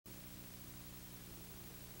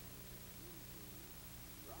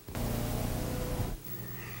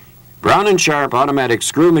Brown & Sharpe Automatic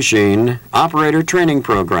Screw Machine Operator Training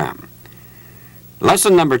Program.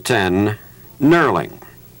 Lesson number 10, Knurling.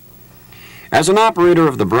 As an operator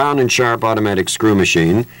of the Brown & Sharpe Automatic Screw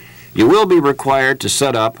Machine, you will be required to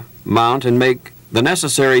set up, mount, and make the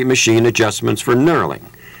necessary machine adjustments for knurling.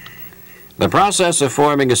 The process of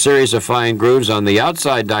forming a series of fine grooves on the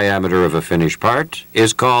outside diameter of a finished part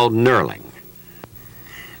is called knurling.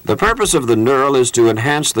 The purpose of the knurl is to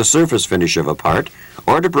enhance the surface finish of a part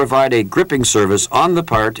or to provide a gripping surface on the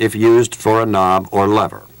part if used for a knob or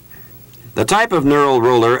lever. The type of knurl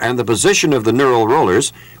roller and the position of the knurl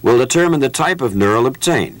rollers will determine the type of knurl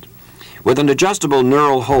obtained. With an adjustable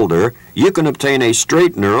knurl holder, you can obtain a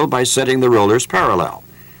straight knurl by setting the rollers parallel.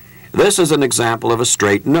 This is an example of a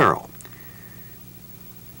straight knurl.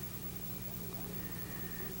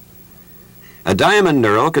 A diamond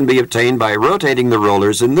knurl can be obtained by rotating the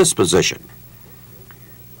rollers in this position.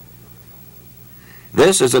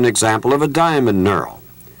 This is an example of a diamond knurl.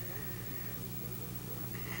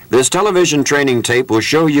 This television training tape will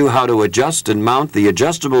show you how to adjust and mount the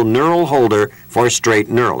adjustable knurl holder for straight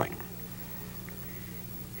knurling.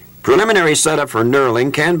 Preliminary setup for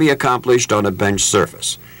knurling can be accomplished on a bench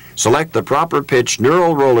surface. Select the proper pitch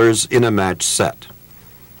knurl rollers in a matched set.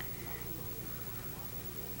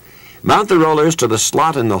 Mount the rollers to the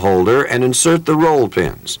slot in the holder and insert the roll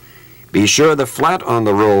pins. Be sure the flat on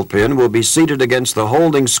the roll pin will be seated against the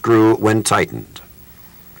holding screw when tightened.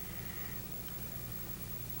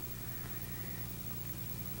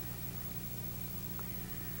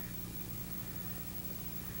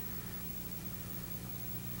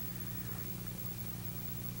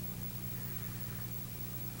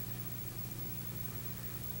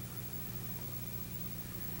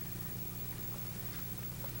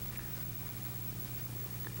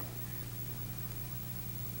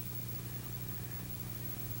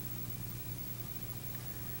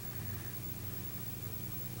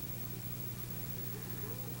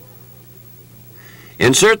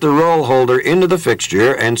 Insert the roll holder into the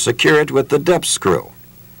fixture and secure it with the depth screw.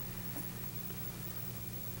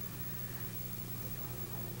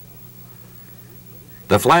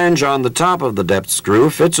 The flange on the top of the depth screw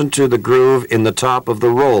fits into the groove in the top of the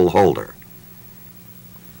roll holder.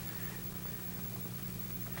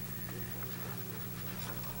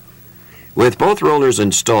 With both rollers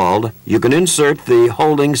installed, you can insert the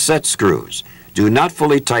holding set screws. Do not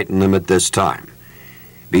fully tighten them at this time.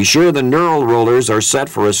 Be sure the knurl rollers are set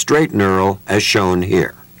for a straight knurl as shown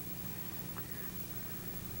here.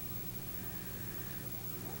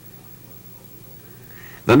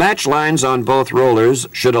 The match lines on both rollers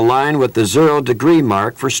should align with the 0-degree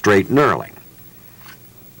mark for straight knurling.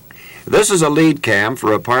 This is a lead cam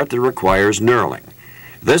for a part that requires knurling.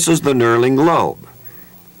 This is the knurling lobe.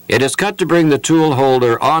 It is cut to bring the tool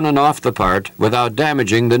holder on and off the part without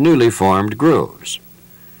damaging the newly formed grooves.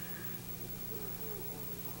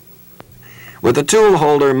 With the tool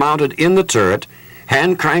holder mounted in the turret,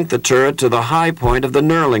 hand crank the turret to the high point of the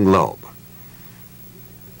knurling lobe.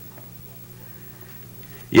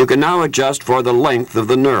 You can now adjust for the length of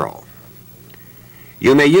the knurl.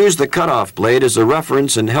 You may use the cutoff blade as a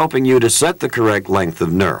reference in helping you to set the correct length of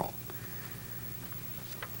knurl.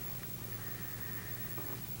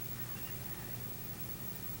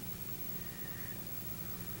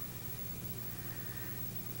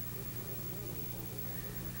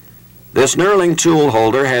 This knurling tool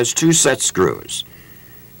holder has 2 set screws.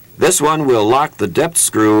 This one will lock the depth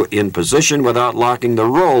screw in position without locking the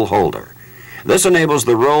roll holder. This enables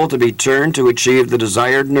the roll to be turned to achieve the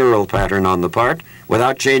desired knurl pattern on the part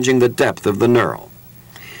without changing the depth of the knurl.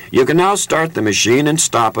 You can now start the machine and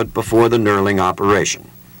stop it before the knurling operation.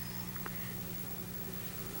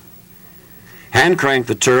 Hand crank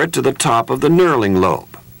the turret to the top of the knurling lobe.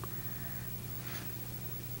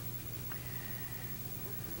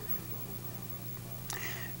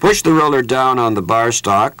 Push the roller down on the bar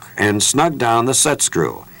stock and snug down the set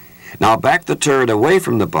screw. Now back the turret away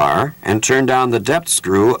from the bar and turn down the depth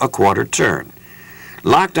screw a quarter turn.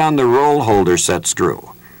 Lock down the roll holder set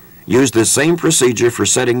screw. Use the same procedure for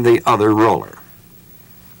setting the other roller.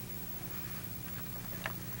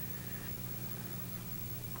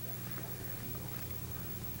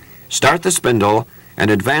 Start the spindle and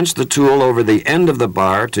advance the tool over the end of the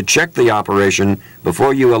bar to check the operation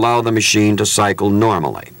before you allow the machine to cycle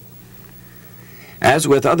normally. As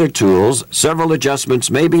with other tools, several adjustments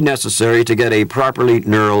may be necessary to get a properly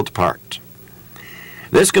knurled part.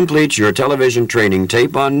 This completes your television training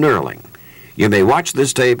tape on knurling. You may watch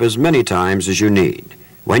this tape as many times as you need.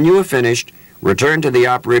 When you have finished, return to the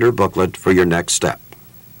operator booklet for your next step.